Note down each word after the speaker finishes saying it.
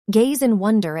Gaze in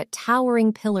wonder at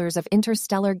towering pillars of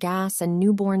interstellar gas and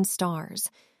newborn stars.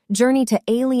 Journey to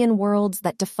alien worlds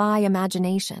that defy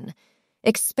imagination.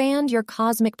 Expand your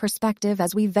cosmic perspective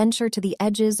as we venture to the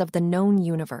edges of the known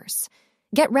universe.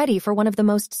 Get ready for one of the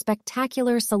most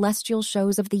spectacular celestial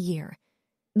shows of the year.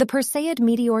 The Perseid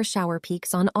Meteor shower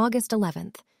peaks on August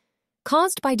 11th.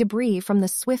 Caused by debris from the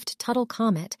Swift-Tuttle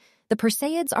comet, the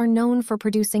Perseids are known for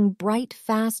producing bright,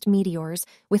 fast meteors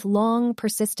with long,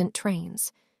 persistent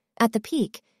trains. At the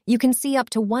peak, you can see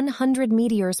up to 100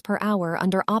 meteors per hour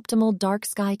under optimal dark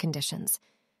sky conditions.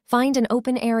 Find an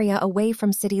open area away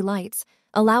from city lights,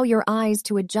 allow your eyes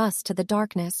to adjust to the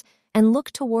darkness, and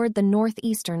look toward the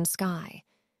northeastern sky.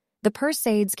 The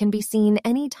Perseids can be seen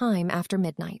any time after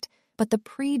midnight, but the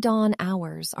pre-dawn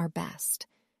hours are best.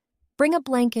 Bring a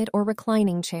blanket or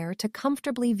reclining chair to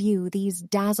comfortably view these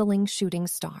dazzling shooting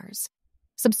stars.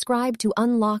 Subscribe to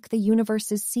unlock the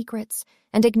universe's secrets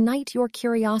and ignite your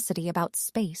curiosity about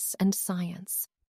space and science.